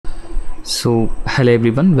So hello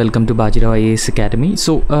everyone, welcome to Bajirao IAS Academy.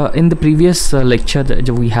 In the previous lecture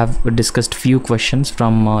we have discussed few questions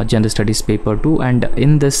from Gender Studies paper 2, and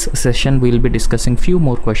in this session we will be discussing few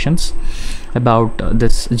more questions about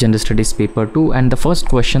this Gender Studies paper 2. And the first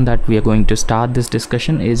question that we are going to start this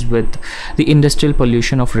discussion is with: the industrial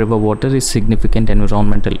pollution of river water is significant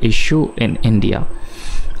environmental issue in India,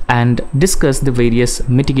 and discuss the various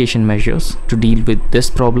mitigation measures to deal with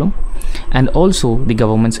this problem and also the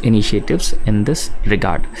government's initiatives in this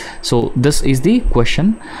regard. So this is the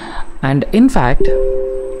question, and in fact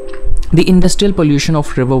the industrial pollution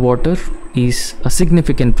of river water is a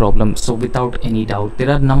significant problem. So without any doubt there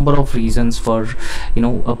are number of reasons for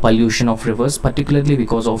a pollution of rivers, particularly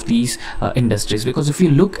because of these industries. Because if you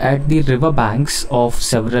look at the river banks of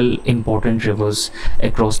several important rivers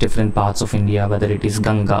across different parts of India, whether it is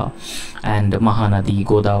Ganga and Mahanadi,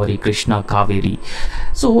 Godavari, Krishna, Kaveri,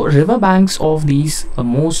 so river banks of these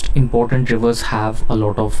most important rivers have a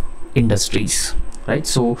lot of industries, right?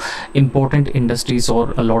 So important industries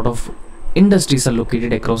or a lot of industries are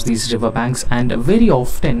located across these river banks, and very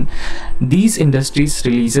often these industries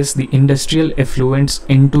releases the industrial effluents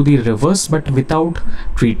into the rivers, but without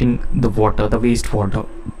treating the water, the wastewater,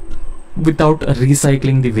 without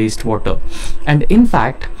recycling the wastewater. And in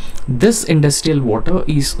fact this industrial water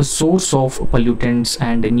is a source of pollutants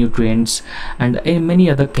and nutrients and many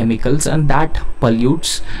other chemicals, and that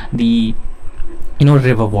pollutes the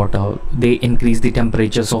river water. They increase the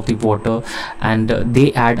temperatures of the water, and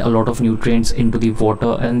they add a lot of nutrients into the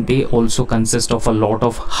water, and they also consist of a lot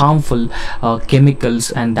of harmful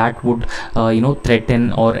chemicals, and that would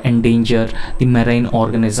threaten or endanger the marine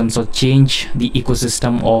organisms or change the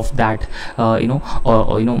ecosystem of that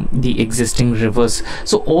the existing rivers.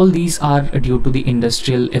 So all these are due to the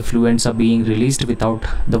industrial effluents are being released without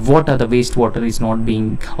the water, the wastewater is not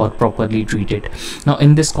being or properly treated. Now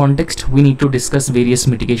in this context we need to discuss various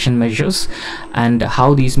mitigation measures and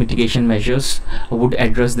how these mitigation measures would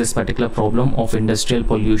address this particular problem of industrial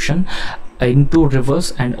pollution into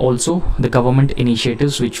rivers, and also the government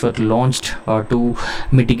initiatives which were launched to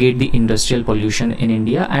mitigate the industrial pollution in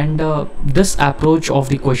India. And this approach of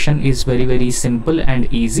the question is very simple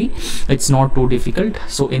and easy, it's not too difficult.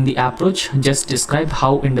 So in the approach, just describe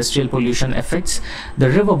how industrial pollution affects the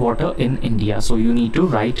river water in India. So you need to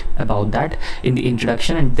write about that in the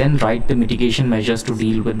introduction, and then write the mitigation measures to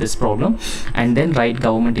deal with this problem, and then write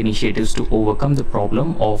government initiatives to overcome the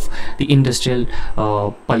problem of the industrial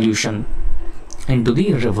pollution into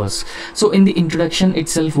the rivers. So in the introduction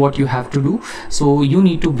itself, what you have to do, so you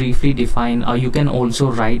need to briefly define, you can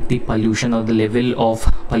also write the pollution or the level of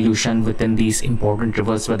pollution within these important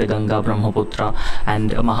rivers, whether Ganga, Brahmaputra and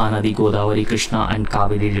Mahanadi, Godavari, Krishna and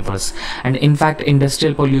Kaveri rivers. And in fact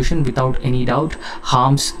industrial pollution without any doubt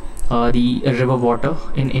harms the river water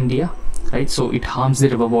in India, right? So it harms the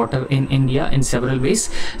river water in India in several ways,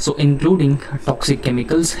 so including toxic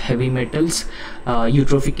chemicals, heavy metals,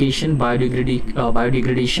 eutrophication,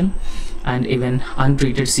 biodegradation, and even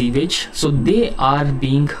untreated sewage. So they are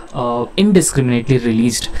being indiscriminately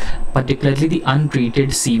released, particularly the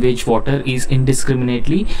untreated sewage water is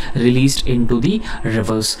indiscriminately released into the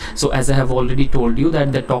rivers. So as I have already told you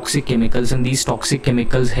that the toxic chemicals, and these toxic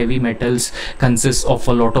chemicals, heavy metals, consist of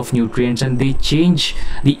a lot of nutrients, and they change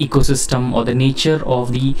the ecosystem or the nature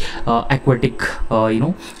of the aquatic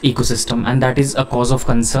ecosystem, and that is a cause of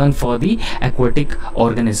concern for the aquatic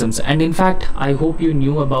organisms. And in fact I hope you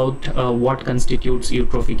knew about what constitutes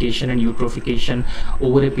eutrophication, and eutrophication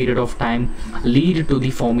over a period of time lead to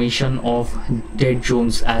the formation of dead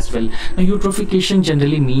zones as well. Now eutrophication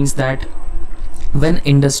generally means that when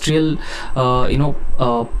industrial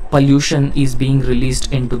pollution is being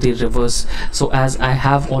released into the rivers. So as I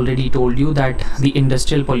have already told you that the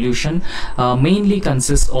industrial pollution mainly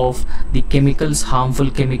consists of the chemicals,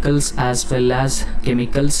 harmful chemicals, as well as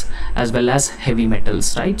heavy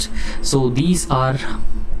metals, right? So these are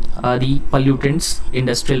the pollutants,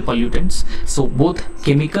 industrial pollutants. So both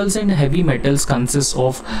chemicals and heavy metals consist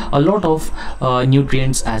of a lot of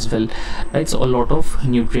nutrients as well, right? So a lot of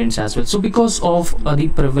nutrients as well. So because of the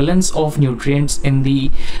prevalence of nutrients in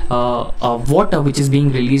the water which is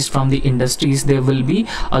being released from the industries, there will be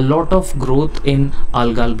a lot of growth in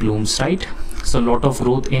algal blooms, right? So a lot of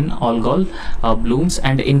growth in algal blooms,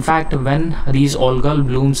 and in fact when these algal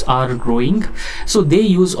blooms are growing, so they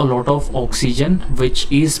use a lot of oxygen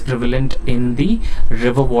which is prevalent in the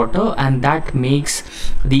river water, and that makes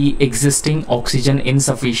the existing oxygen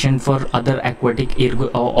insufficient for other aquatic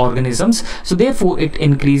organisms. So therefore it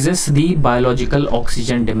increases the biological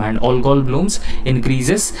oxygen demand. Algal blooms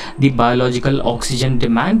increases the biological oxygen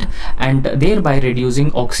demand and thereby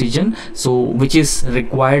reducing oxygen, so which is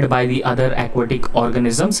required by the other aquatic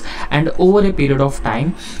organisms. And over a period of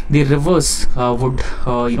time the rivers would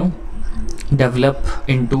develop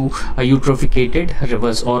into eutrophicated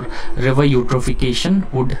rivers, or river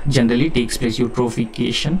eutrophication would generally takes place.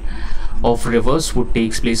 Eutrophication of rivers would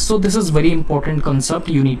takes place. So this is very important concept.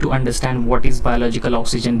 You need to understand what is biological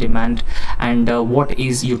oxygen demand and what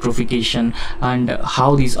is eutrophication and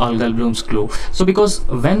how these algal blooms grow. So because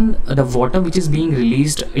when the water which is being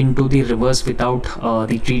released into the rivers without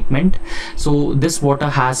the treatment, so this water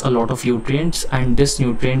has a lot of nutrients, and this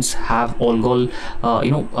nutrients have algal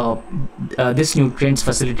this nutrients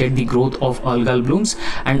facilitate the growth of algal blooms,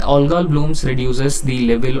 and algal blooms reduces the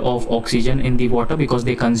level of oxygen in the water because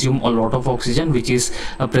they consume a lot of oxygen which is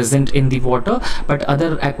present in the water. But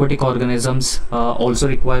other aquatic organisms also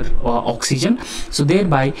require oxygen, so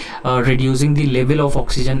thereby reducing the level of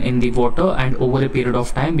oxygen in the water, and over a period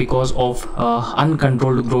of time, because of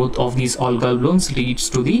uncontrolled growth of these algal blooms, leads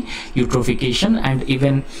to the eutrophication and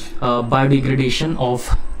even biodegradation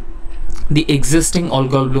of the existing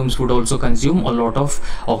algal blooms would also consume a lot of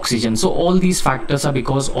oxygen. So all these factors are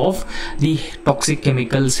because of the toxic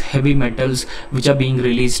chemicals, heavy metals which are being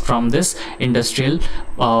released from this industrial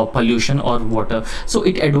pollution or water. So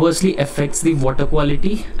it adversely affects the water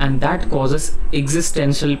quality, and that causes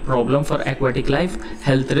existential problem for aquatic life,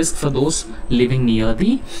 health risk for those living near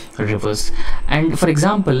the rivers. And for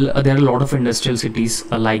example, there are a lot of industrial cities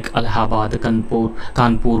like Allahabad, Kanpur,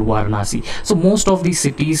 Varanasi. So most of these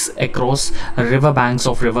cities across river banks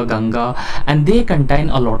of river Ganga, and they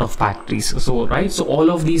contain a lot of factories. So so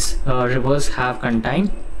all of these river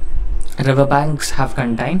banks have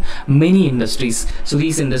contained many industries. So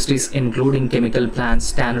these industries including chemical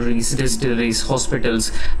plants, tanneries, distilleries,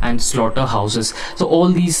 hospitals and slaughterhouses. So all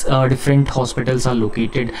these different hospitals are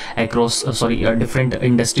located across different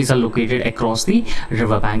industries are located across the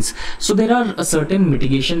river banks. So there are certain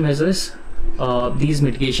mitigation measures. These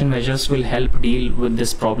mitigation measures will help deal with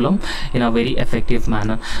this problem in a very effective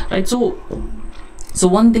manner, right? So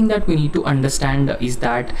one thing that we need to understand is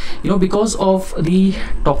that because of the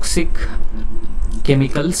toxic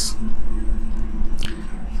chemicals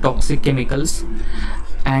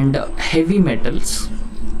and heavy metals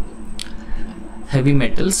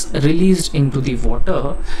released into the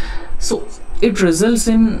water, so it results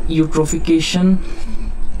in eutrophication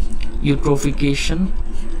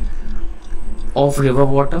of river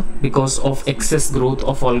water because of excess growth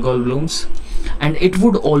of algal blooms, and it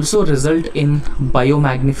would also result in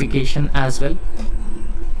biomagnification as well.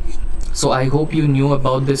 So I hope you knew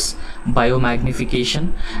about this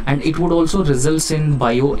biomagnification, and it would also result in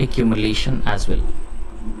bioaccumulation as well.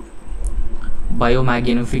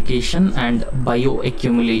 Biomagnification and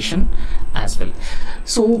bioaccumulation as well.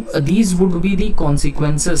 So these would be the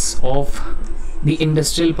consequences of the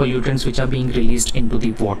industrial pollutants which are being released into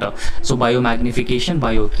the water. So biomagnification,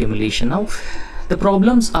 bioaccumulation. Now the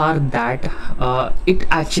problems are that it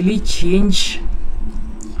actually change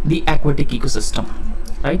the aquatic ecosystem,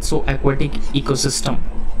 right? So aquatic ecosystem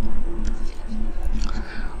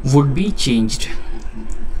would be changed,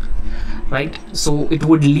 right? So it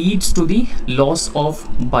would lead to the loss of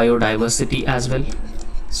biodiversity as well.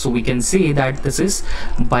 So we can say that this is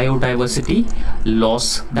biodiversity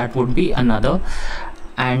loss, that would be another.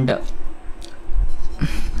 And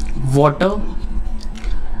water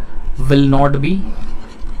will not be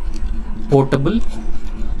potable,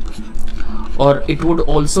 or it would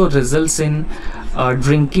also result in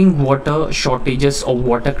drinking water shortages or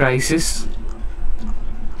water crisis,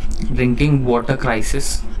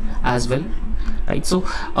 as well, right? So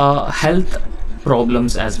health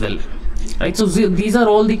problems as well, right? So these are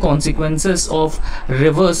all the consequences of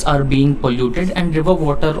rivers are being polluted, and river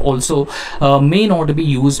water also may not be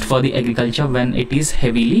used for the agriculture when it is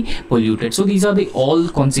heavily polluted. So these are the all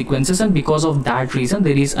consequences, and because of that reason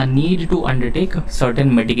there is a need to undertake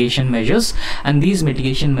certain mitigation measures, and these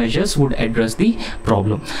mitigation measures would address the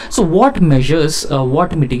problem. So what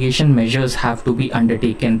mitigation measures have to be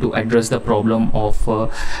undertaken to address the problem of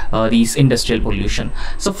these industrial pollution?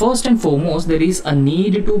 So first and foremost, there is a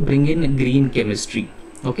need to bring in green chemistry.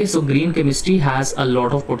 Okay, so green chemistry has a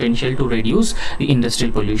lot of potential to reduce the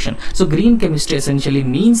industrial pollution. So green chemistry essentially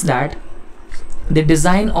means that the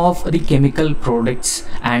design of the chemical products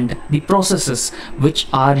and the processes which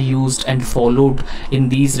are used and followed in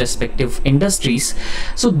these respective industries,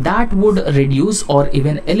 so that would reduce or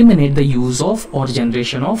even eliminate the use of or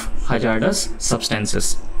generation of hazardous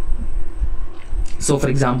substances. So for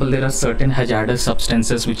example, there are certain hazardous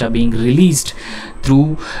substances which are being released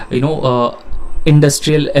through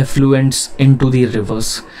industrial effluents into the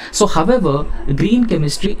rivers. So however, green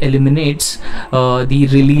chemistry eliminates the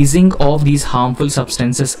releasing of these harmful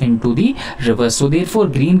substances into the rivers. So therefore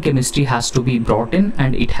green chemistry has to be brought in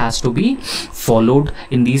and it has to be followed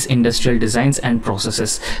in these industrial designs and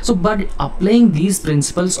processes. So by applying these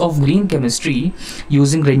principles of green chemistry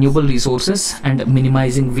using renewable resources and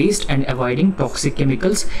minimizing waste and avoiding toxic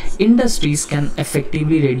chemicals, industries can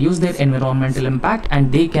effectively reduce their environmental impact,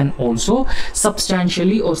 and they can also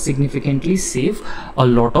substantially or significantly save a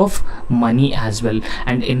lot of money as well.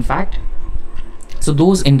 And in fact, so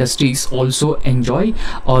those industries also enjoy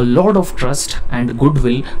a lot of trust and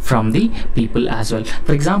goodwill from the people as well.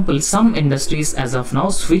 For example, some industries as of now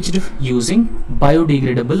switched using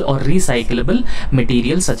biodegradable or recyclable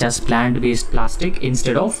materials such as plant-based plastic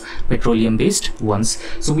instead of petroleum-based ones.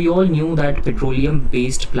 So we all knew that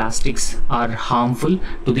petroleum-based plastics are harmful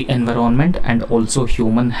to the environment and also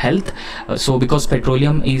human health. So because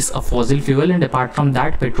petroleum is a fossil fuel, and apart from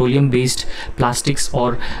that, petroleum-based plastics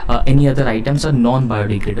or any other items are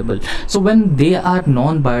non-biodegradable. So when they are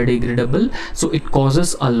non-biodegradable, so it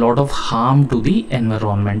causes a lot of harm to the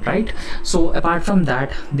environment, right? So apart from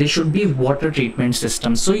that, there should be water treatment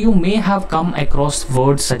systems. So you may have come across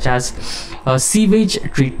words such as sewage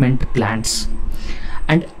treatment plants,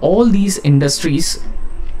 and all these industries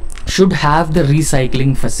should have the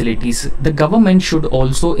recycling facilities. The government should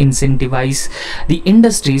also incentivize the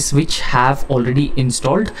industries which have already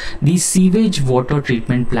installed the sewage water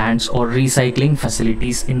treatment plants or recycling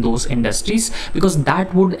facilities in those industries, because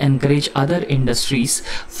that would encourage other industries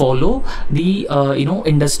follow the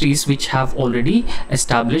industries which have already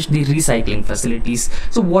established the recycling facilities.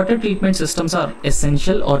 So water treatment systems are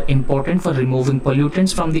essential or important for removing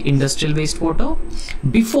pollutants from the industrial wastewater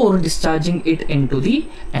before discharging it into the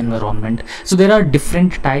environment. So there are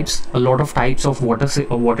different types, a lot of types of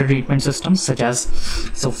water treatment systems, such as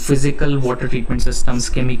physical water treatment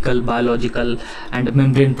systems, chemical, biological, and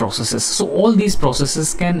membrane processes. So all these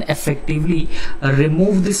processes can effectively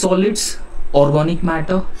remove the solids, organic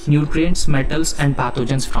matter, nutrients, metals, and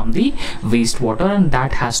pathogens from the wastewater, and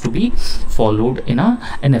that has to be followed in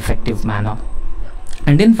an effective manner.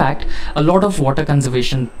 And in fact, a lot of water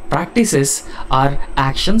conservation practices are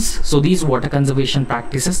actions. So these water conservation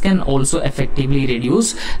practices can also effectively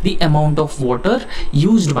reduce the amount of water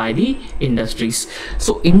used by the industries.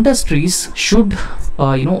 So industries should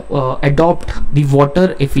adopt the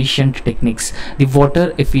water efficient techniques, the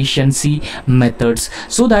water efficiency methods,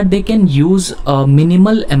 so that they can use a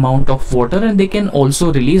minimal amount of water and they can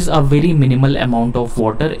also release a very minimal amount of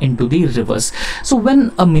water into the rivers. So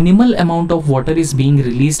when a minimal amount of water is being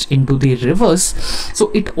released into the rivers, so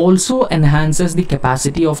it also enhances the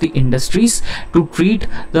capacity of the industries to treat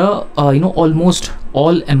the almost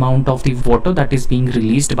all amount of the water that is being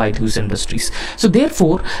released by those industries. So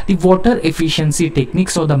therefore the water efficiency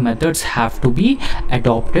techniques or the methods have to be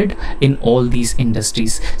adopted in all these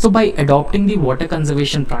industries. So by adopting the water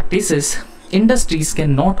conservation practices, industries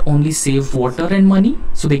can not only save water and money,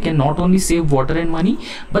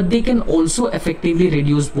 but they can also effectively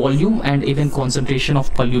reduce volume and even concentration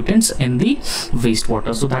of pollutants in the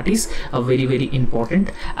wastewater. So that is a very, very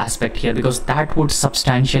important aspect here, because that would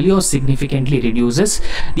substantially or significantly reduces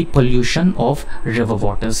the pollution of river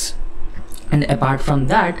waters. And apart from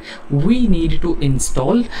that, we need to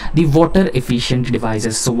install the water efficient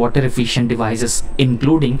devices. So water efficient devices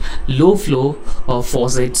including low flow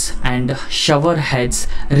faucets and shower heads,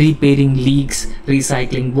 repairing leaks,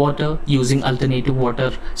 recycling water, using alternative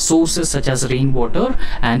water sources such as rainwater,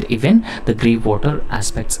 and even the grey water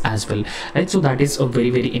aspects as well, right? So that is a very,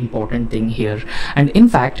 very important thing here. And in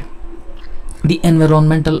fact, the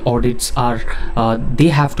environmental audits are they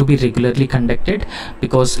have to be regularly conducted,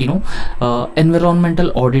 because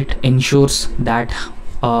environmental audit ensures that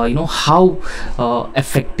how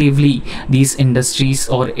effectively these industries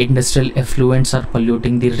or industrial effluents are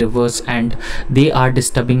polluting the rivers and they are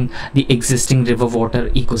disturbing the existing river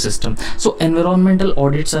water ecosystem. So environmental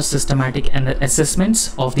audits are systematic and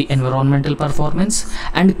assessments of the environmental performance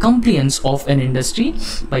and compliance of an industry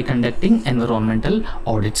by conducting environmental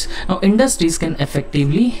audits. Now industries can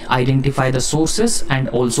effectively identify the sources and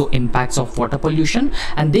also impacts of water pollution,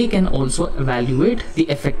 and they can also evaluate the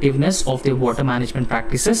effectiveness of their water management practices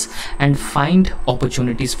practices and find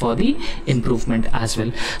opportunities for the improvement as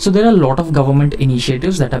well. So there are a lot of government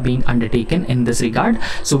initiatives that are being undertaken in this regard.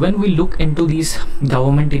 So when we look into these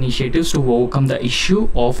government initiatives to overcome the issue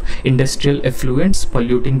of industrial effluents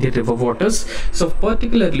polluting the river waters, so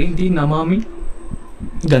particularly the Namami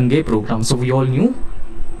Gange program. So we all knew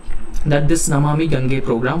that this Namami Gange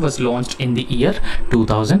program was launched in the year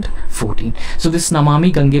 2014. So this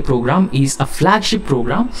Namami Gange program is a flagship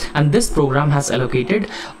program, and this program has allocated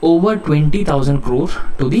over 20,000 crore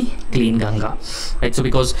to the clean Ganga, right? So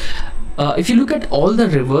because if you look at all the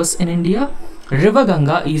rivers in India, River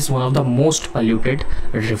Ganga is one of the most polluted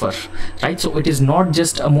river, right? So it is not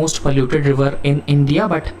just a most polluted river in India,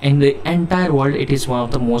 but in the entire world it is one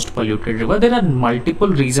of the most polluted river. There are multiple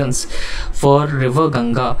reasons for River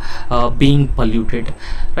Ganga being polluted,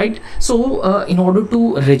 right? So in order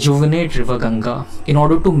to rejuvenate River Ganga, in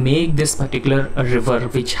order to make this particular river,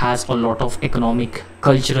 which has a lot of economic,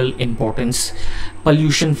 cultural importance,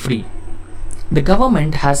 pollution free, the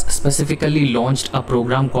government has specifically launched a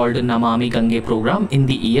program called Namami Gange program in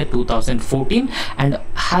the year 2014 and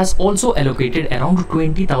has also allocated around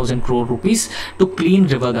 20,000 crore rupees to clean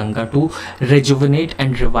River Ganga, to rejuvenate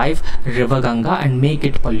and revive River Ganga and make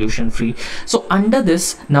it pollution free. So under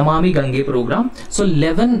this Namami Gange program, so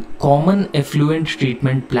 11 common effluent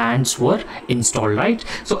treatment plants were installed, right?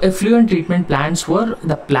 So effluent treatment plants were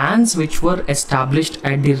the plants which were established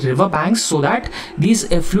at the river banks, so that these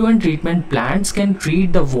effluent treatment plants can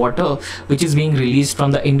treat the water which is being released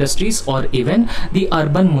from the industries, or even the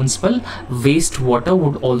urban municipal wastewater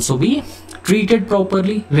would also be treated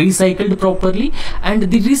properly, recycled properly, and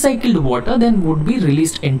the recycled water then would be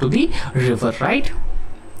released into the river, right?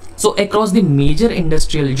 So across the major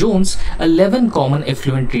industrial zones, 11 common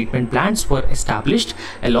effluent treatment plants were established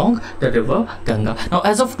along the river Ganga. Now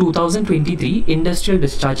as of 2023, industrial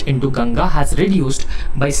discharge into Ganga has reduced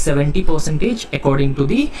by 70% according to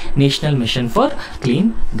the National Mission for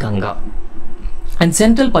Clean Ganga. And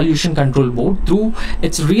Central Pollution Control Board, through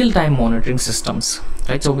its real-time monitoring systems,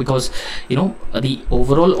 right? So because the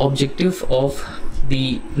overall objective of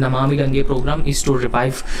the Namami Gange program is to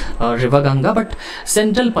revive River Ganga, but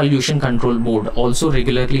Central Pollution Control Board also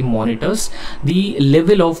regularly monitors the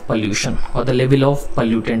level of pollution or the level of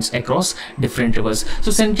pollutants across different rivers. So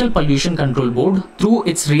Central Pollution Control Board, through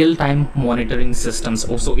its real-time monitoring systems,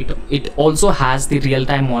 also it also has the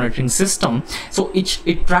real-time monitoring system. So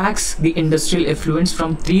it tracks the industrial effluents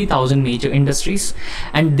from 3,000 major industries,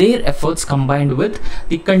 and their efforts combined with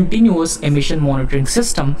the continuous emission monitoring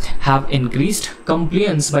system have increased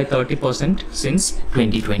compliance by 30% since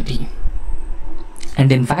 2020.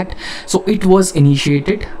 And in fact, so it was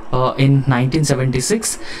initiated in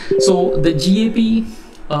 1976. So the GAP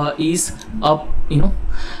is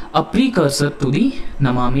a precursor to the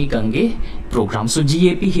Namami Gange program. So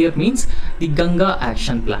GAP here means the Ganga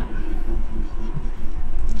Action Plan,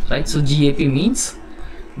 right? So GAP means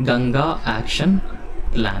Ganga Action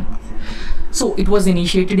Plan. So it was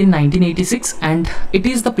initiated in 1986, and it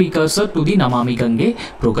is the precursor to the Namami Gange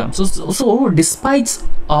program. So despite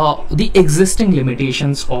the existing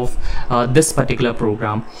limitations of this particular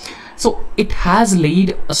program, so it has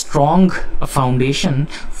laid a strong foundation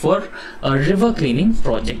for river cleaning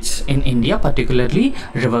projects in India, particularly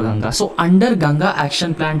River Ganga. So under Ganga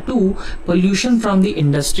Action Plan 2, pollution from the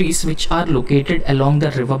industries which are located along the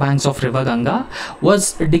river banks of River Ganga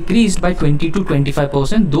was decreased by 20 to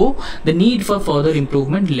 25%, though the need for further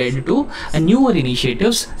improvement led to newer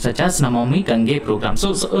initiatives such as Namami Gange program.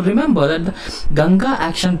 So remember that the Ganga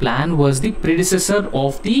Action Plan was the predecessor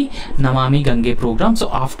of the Namami Gange program. So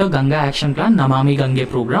after Ganga Action Plan, Namami Gange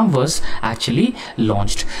program was actually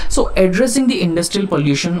launched. So addressing the industrial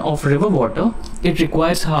pollution of river water, it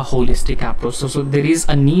requires a holistic approach. So there is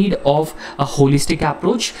a need of a holistic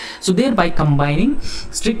approach, so thereby combining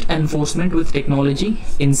strict enforcement with technology,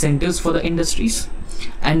 incentives for the industries,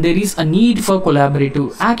 and there is a need for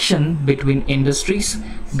collaborative action between industries,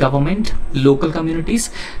 government, local communities.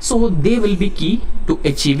 So they will be key to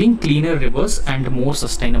achieving cleaner rivers and more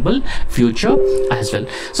sustainable future as well.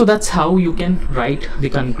 So that's how you can write the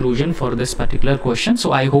conclusion for this particular question.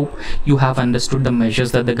 So I hope you have understood the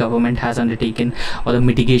measures that the government has undertaken, or the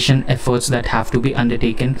mitigation efforts that have to be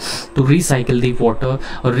undertaken to recycle the water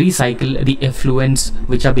or recycle the effluents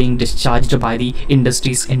which are being discharged by the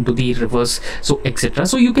industries into the rivers, so etc.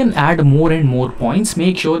 So you can add more and more points.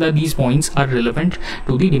 Make sure that these points are relevant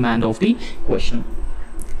to the demand of the question.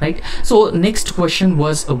 right? So next question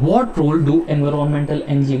was, what role do environmental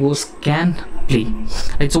NGOs can play,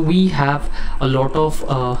 right? So we have a lot of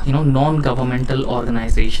non-governmental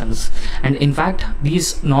organizations, and in fact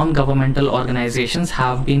these non-governmental organizations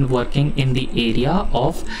have been working in the area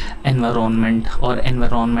of environment or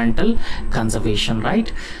environmental conservation,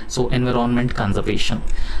 right? So environment conservation.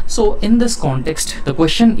 So in this context, the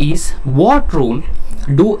question is, what role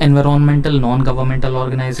do environmental non-governmental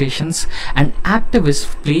organizations and activists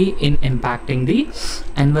play in impacting the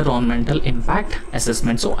environmental impact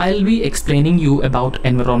assessment? So I'll be explaining you about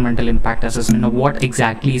environmental impact assessment, or what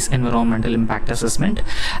exactly is environmental impact assessment,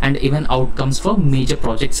 and even outcomes for major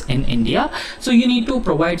projects in India. So you need to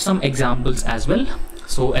provide some examples as well,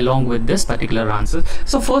 so along with this particular answer.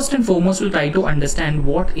 So first and foremost, we'll try to understand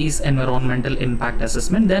what is environmental impact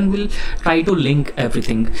assessment, then we'll try to link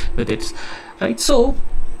everything with it, right? So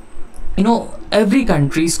every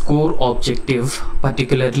country's core objective,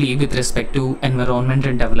 particularly with respect to environment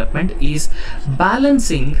and development, is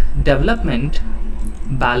balancing development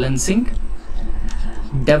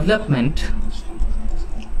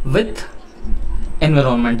with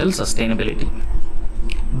environmental sustainability.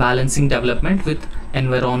 Balancing development with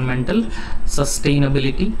environmental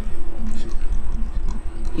sustainability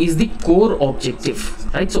is the core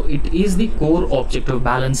objective, right? So it is the core objective.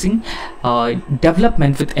 Balancing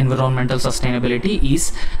development with environmental sustainability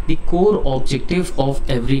is the core objective of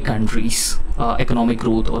every country's economic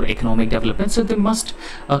growth or economic development. So they must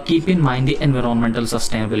keep in mind the environmental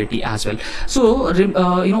sustainability as well. So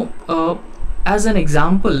as an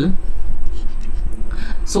example,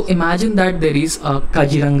 so imagine that there is a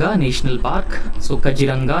Kaziranga National Park. So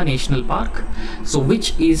Kaziranga National Park, so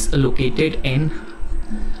which is located in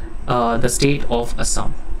the state of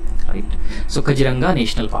Assam, right? So Kaziranga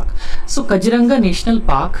National Park. So Kaziranga National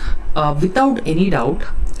Park, without any doubt,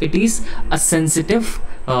 it is a sensitive,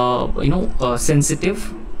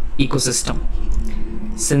 sensitive ecosystem,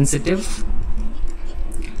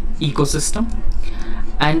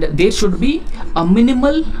 and there should be a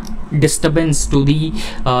minimal disturbance to the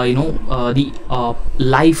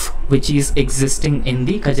life which is existing in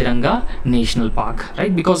the Kaziranga National Park,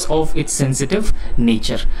 right? Because of its sensitive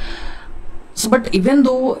nature. So but even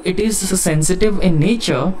though it is sensitive in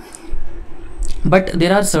nature, but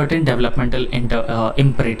there are certain developmental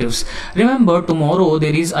imperatives. Remember, tomorrow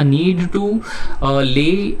there is a need to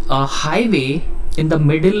lay a highway in the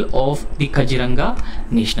middle of the Kaziranga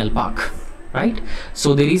National Park, right?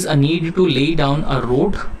 So there is a need to lay down a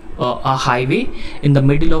road, a highway in the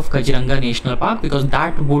middle of Kaziranga National Park, because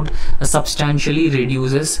that would substantially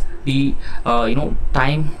reduces the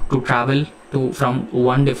time to travel from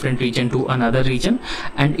one different region to another region,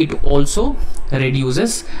 and it also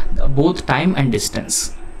reduces both time and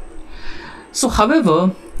distance. So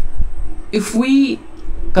however, if we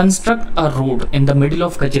construct a road in the middle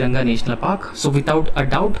of Kaziranga National Park, so without a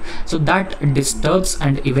doubt, so that disturbs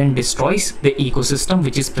and even destroys the ecosystem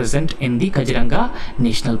which is present in the Kaziranga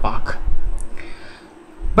National Park.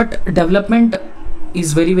 But development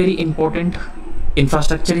is very, very important.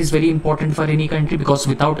 Infrastructure is very important for any country, because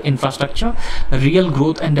without infrastructure, real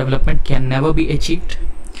growth and development can never be achieved.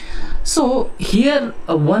 So here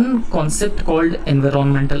one concept called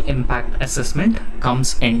environmental impact assessment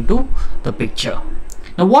comes into the picture.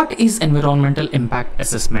 Now, what is environmental impact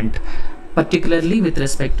assessment, particularly with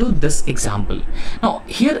respect to this example? Now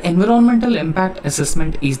here environmental impact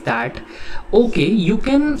assessment is that, okay, you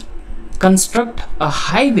can construct a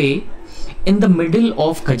highway in the middle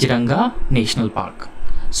of Kaziranga National Park.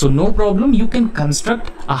 So no problem, you can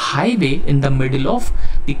construct a highway in the middle of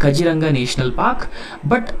the Kaziranga National Park,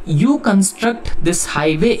 but you construct this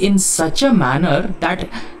highway in such a manner that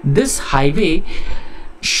this highway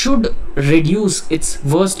should reduce its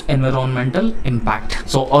worst environmental impact,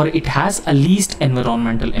 so or it has a least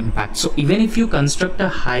environmental impact. So even if you construct a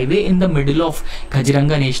highway in the middle of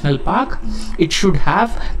Kaziranga National Park, it should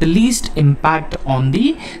have the least impact on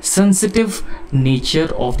the sensitive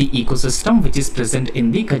nature of the ecosystem which is present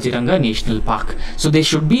in the Kaziranga National Park. So there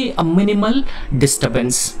should be a minimal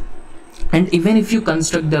disturbance. And even if you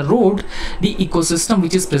construct the road, the ecosystem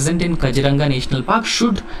which is present in Kaziranga National Park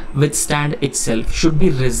should withstand itself, should be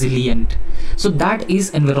resilient. So that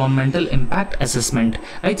is environmental impact assessment,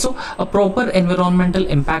 right? So a proper environmental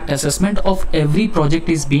impact assessment of every project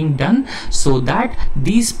is being done, so that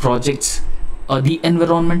these projects, the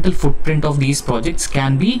environmental footprint of these projects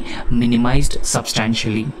can be minimized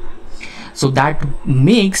substantially. So that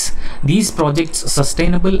makes these projects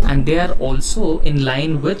sustainable, and they are also in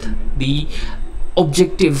line with the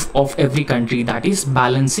objective of every country, that is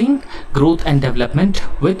balancing growth and development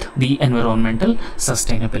with the environmental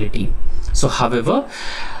sustainability. So however,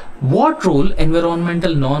 what role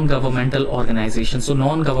environmental non-governmental organizations, so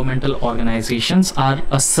non-governmental organizations are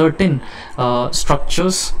a certain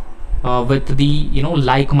structures with the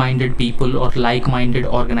like-minded people or like-minded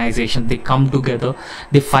organizations. They come together,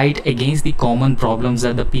 they fight against the common problems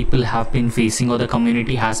that the people have been facing or the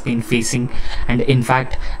community has been facing, and in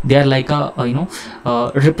fact they are like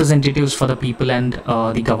representatives for the people and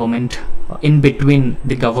the government, in between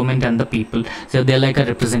the government and the people. So they're like a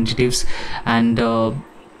representatives, and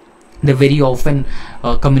they very often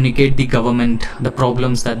communicate the government the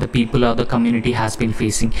problems that the people or the community has been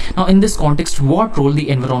facing. Now in this context, what role the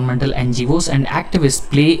environmental NGOs and activists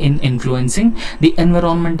play in influencing the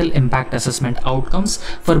environmental impact assessment outcomes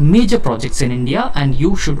for major projects in India? And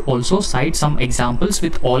you should also cite some examples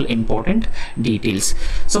with all important details.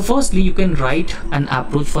 So firstly, you can write an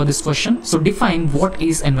approach for this question. So define what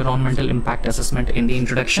is environmental impact assessment in the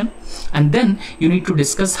introduction, and then you need to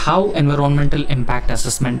discuss how environmental impact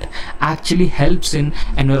assessment actually helps in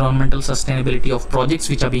environmental sustainability of projects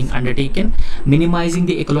which are being undertaken, minimizing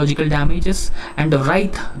the ecological damages, and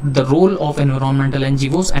write the role of environmental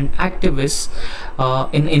NGOs and activists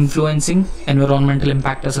in influencing environmental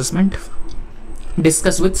impact assessment.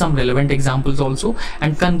 Discuss with some relevant examples also,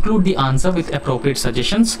 and conclude the answer with appropriate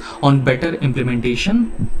suggestions on better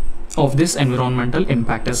implementation of this environmental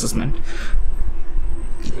impact assessment.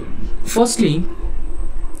 Firstly,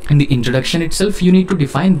 in the introduction itself, you need to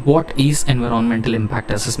define what is environmental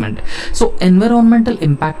impact assessment. So environmental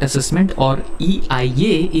impact assessment, or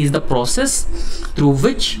EIA, is the process through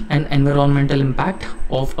which an environmental impact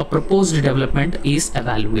of a proposed development is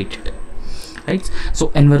evaluated. Right?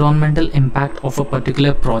 So environmental impact of a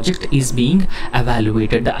particular project is being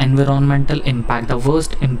evaluated. The environmental impact, the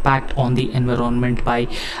worst impact on the environment by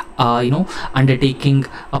undertaking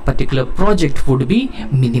a particular project would be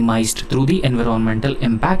minimized through the environmental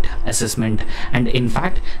impact assessment. And in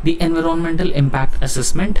fact, the environmental impact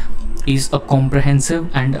assessment is a comprehensive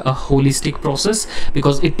and a holistic process,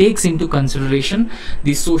 because it takes into consideration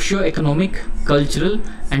the socio-economic, cultural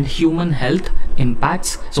and human health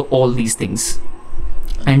impacts, so all these things.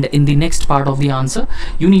 And in the next part of the answer,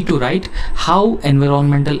 you need to write how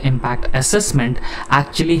environmental impact assessment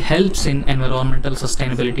actually helps in environmental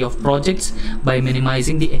sustainability of projects by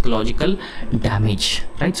minimizing the ecological damage,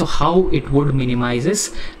 right? So how it would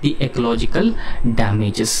minimizes the ecological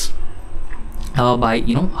damages by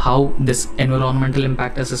how this environmental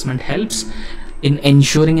impact assessment helps in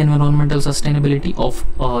ensuring environmental sustainability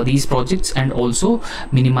of these projects, and also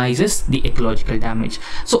minimizes the ecological damage.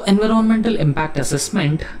 So environmental impact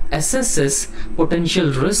assessment assesses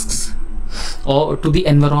potential risks or to the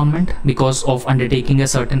environment because of undertaking a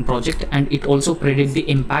certain project, and it also predicts the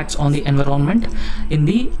impacts on the environment in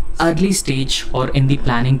the early stage or in the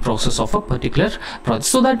planning process of a particular project,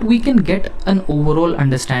 so that we can get an overall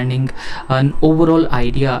understanding, an overall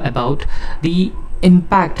idea about the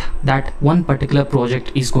impact that one particular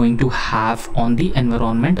project is going to have on the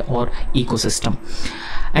environment or ecosystem.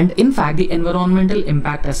 And in fact, the environmental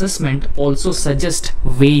impact assessment also suggests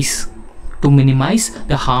ways to minimize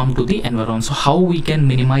the harm to the environment. So how we can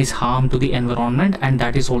minimize harm to the environment, and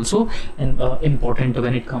that is also important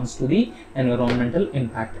when it comes to the environmental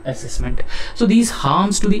impact assessment. So these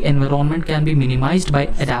harms to the environment can be minimized by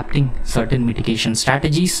adapting certain mitigation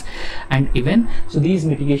strategies, and even so these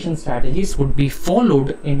mitigation strategies would be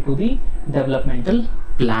followed into the developmental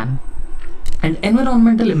plan. And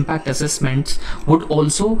environmental impact assessments would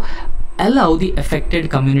also allow the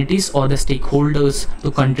affected communities or the stakeholders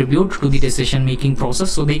to contribute to the decision making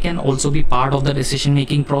process, so they can also be part of the decision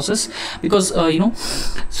making process, because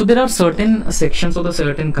so there are certain sections of the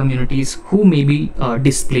certain communities who may be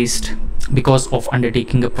displaced because of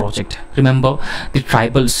undertaking a project. Remember, the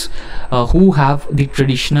tribals who have the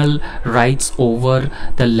traditional rights over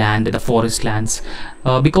the land, the forest lands,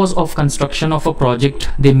 because of construction of a project,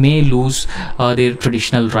 they may lose their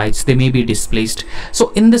traditional rights, they may be displaced.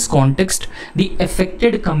 So in this context, the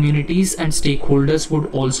affected communities and stakeholders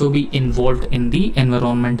would also be involved in the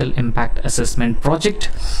environmental impact assessment project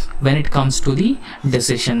when it comes to the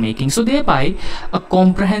decision making. So thereby a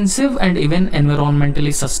comprehensive and even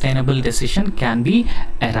environmentally sustainable decision can be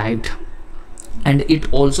arrived. And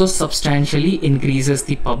it also substantially increases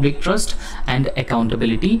the public trust and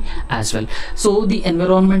accountability as well. So the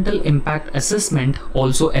environmental impact assessment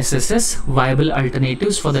also assesses viable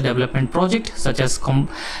alternatives for the development project, such as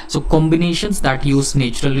combinations that use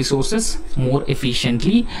natural resources more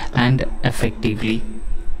efficiently and effectively.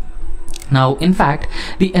 Now, in fact,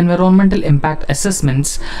 the environmental impact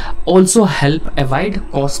assessments also help avoid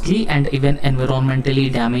costly and even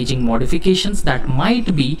environmentally damaging modifications that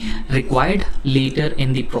might be required later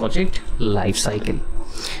in the project life cycle.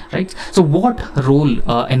 Right. So what role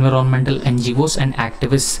environmental NGOs and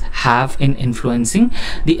activists have in influencing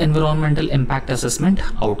the environmental impact assessment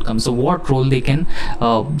outcome? So what role they can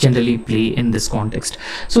generally play in this context?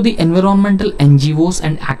 So the environmental NGOs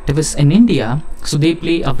and activists in India, so they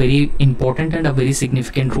play a very important and a very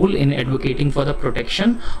significant role in advocating for the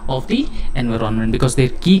protection of the environment, because their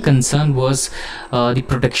key concern was the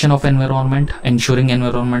protection of environment, ensuring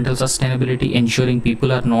environmental sustainability, ensuring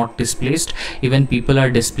people are not displaced, even people are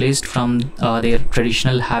displaced from their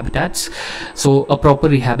traditional habitats. So a proper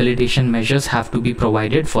rehabilitation measures have to be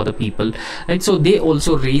provided for the people, right? So they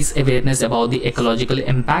also raise awareness about the ecological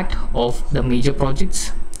impact of the major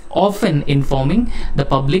projects, often informing the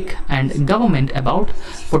public and government about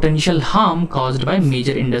potential harm caused by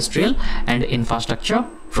major industrial and infrastructure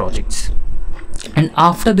projects. And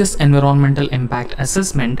after this environmental impact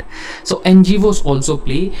assessment, so NGOs also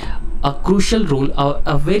play a crucial role,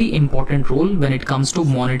 a very important role when it comes to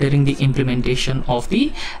monitoring the implementation of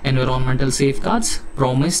the environmental safeguards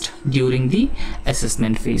promised during the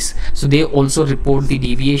assessment phase. So they also report the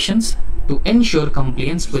deviations to ensure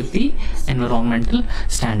compliance with the environmental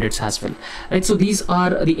standards as well, right? So these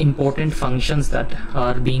are the important functions that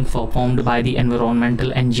are being performed by the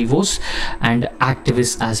environmental NGOs and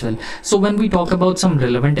activists as well. So when we talk about some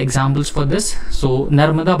relevant examples for this, so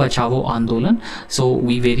Narmada Bachao Andolan, so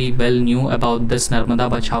we very well knew about this Narmada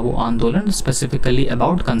Bachao Andolan, specifically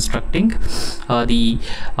about constructing the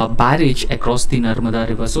barrage across the Narmada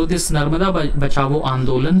river. So this Narmada Bachao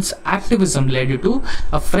Andolan's activism led to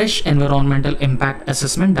a fresh environmental impact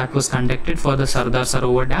assessment that was conducted for the Sardar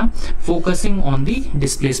Sarovar Dam, focusing on the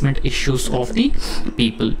displacement issues of the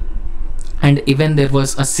people. And even there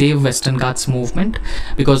was a Save Western Ghats movement,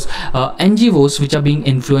 because NGOs which are being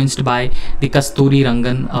influenced by the Kasturi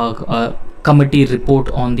Rangan committee report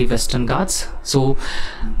on the Western Ghats, so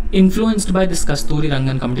influenced by this Kasturi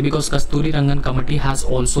Rangan committee, because Kasturi Rangan committee has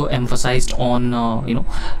also emphasized on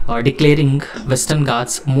declaring Western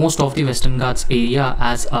Ghats, most of the Western Ghats area,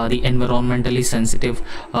 as the environmentally sensitive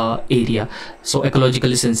area, so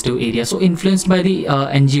ecologically sensitive area. So influenced by the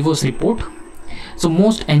NGOs report, so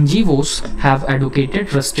most NGOs have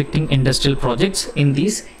advocated restricting industrial projects in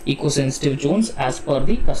these eco-sensitive zones as per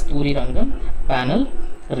the Kasturi Rangan panel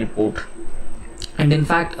report. And in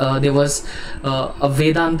fact, there was a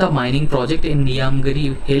Vedanta mining project in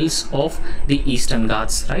Niyamgiri hills of the Eastern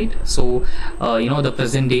Ghats, right? So the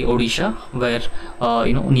present day Odisha, where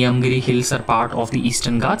Niyamgiri hills are part of the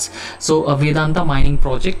Eastern Ghats. So a Vedanta mining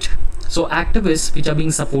project. So activists which are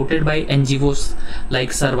being supported by NGOs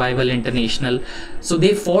like Survival International, so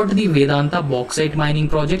they fought the Vedanta bauxite mining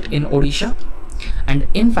project in Odisha. And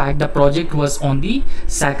in fact, the project was on the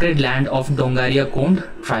sacred land of Dongaria Kond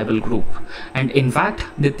tribal group, and in fact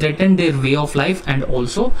they threatened their way of life and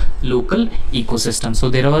also local ecosystem. So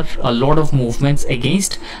there were a lot of movements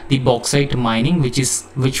against the bauxite mining which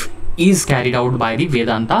is carried out by the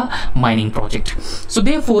Vedanta mining project. So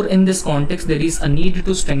therefore, in this context, there is a need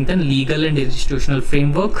to strengthen legal and institutional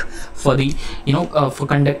framework for the for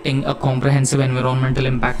conducting a comprehensive environmental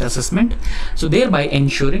impact assessment, so thereby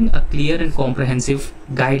ensuring a clear and comprehensive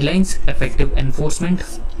guidelines, effective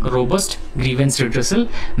enforcement, robust grievance redressal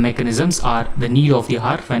mechanisms are the need of the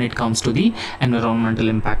hour when it comes to the environmental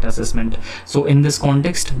impact assessment. So in this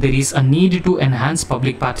context, there is a need to enhance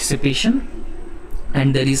public participation,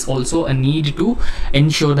 and there is also a need to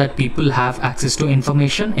ensure that people have access to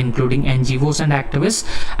information, including NGOs and activists,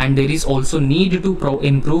 and there is also need to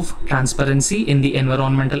improve transparency in the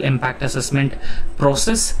environmental impact assessment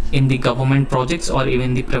process in the government projects or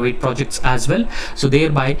even the private projects as well. So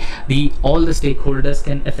thereby all the stakeholders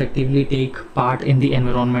can effectively take part in the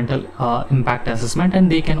environmental impact assessment, and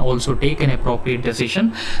they can also take an appropriate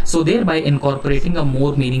decision, so thereby incorporating a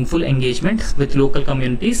more meaningful engagement with local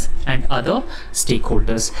communities and other stakeholders.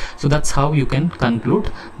 So that's how you can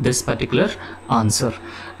conclude this particular answer,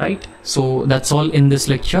 right? So that's all in this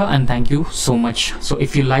lecture, and thank you so much. So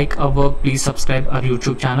if you like our work, please subscribe our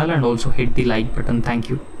YouTube channel and also hit the like button. Thank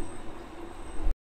you.